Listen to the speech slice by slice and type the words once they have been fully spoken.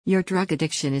Your drug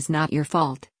addiction is not your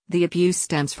fault, the abuse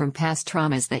stems from past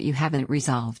traumas that you haven't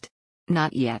resolved.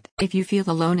 Not yet. If you feel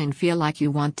alone and feel like you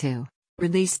want to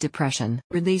release depression,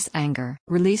 release anger,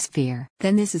 release fear,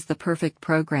 then this is the perfect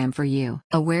program for you.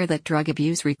 Aware that drug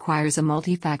abuse requires a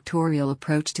multifactorial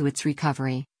approach to its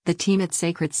recovery, the team at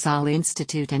Sacred Soul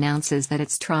Institute announces that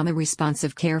its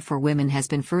trauma-responsive care for women has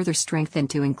been further strengthened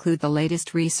to include the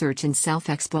latest research in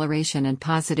self-exploration and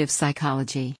positive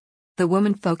psychology. The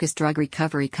woman-focused drug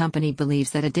recovery company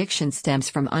believes that addiction stems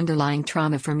from underlying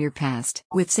trauma from your past.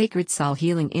 With Sacred Soul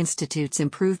Healing Institute's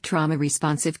improved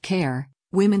trauma-responsive care,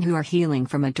 women who are healing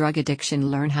from a drug addiction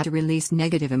learn how to release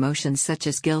negative emotions such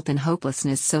as guilt and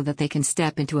hopelessness so that they can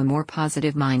step into a more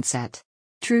positive mindset.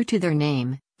 True to their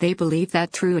name, they believe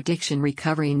that true addiction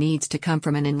recovery needs to come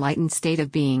from an enlightened state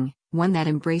of being, one that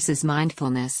embraces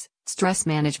mindfulness, stress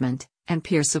management, and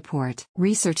peer support.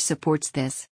 Research supports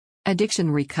this. Addiction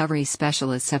recovery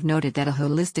specialists have noted that a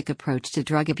holistic approach to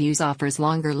drug abuse offers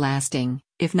longer-lasting,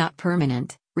 if not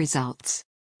permanent, results.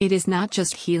 It is not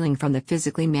just healing from the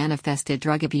physically manifested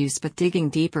drug abuse but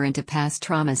digging deeper into past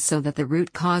traumas so that the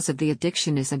root cause of the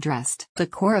addiction is addressed. The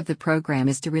core of the program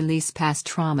is to release past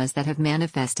traumas that have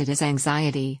manifested as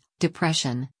anxiety,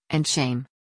 depression, and shame.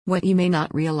 What you may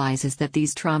not realize is that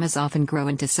these traumas often grow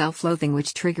into self-loathing,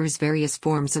 which triggers various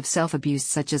forms of self-abuse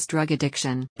such as drug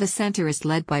addiction. The center is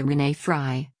led by Renee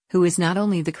Fry, who is not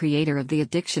only the creator of the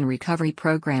addiction recovery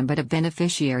program but a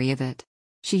beneficiary of it.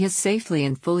 She has safely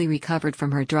and fully recovered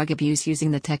from her drug abuse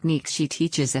using the techniques she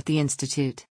teaches at the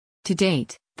Institute. To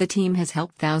date, the team has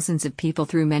helped thousands of people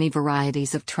through many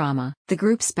varieties of trauma. The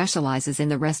group specializes in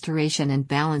the restoration and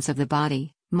balance of the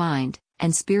body, mind,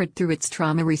 and spirit through its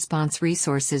trauma response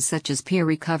resources such as peer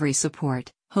recovery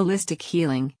support, holistic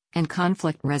healing, and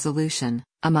conflict resolution,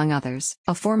 among others.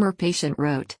 A former patient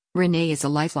wrote, "Renee is a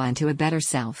lifeline to a better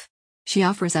self. She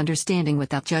offers understanding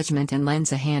without judgment and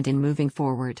lends a hand in moving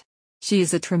forward. She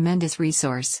is a tremendous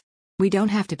resource. We don't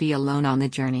have to be alone on the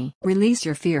journey." Release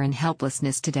your fear and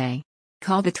helplessness today.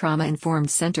 Call the Trauma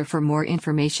Informed Center for more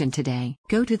information today.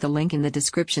 Go to the link in the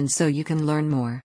description so you can learn more.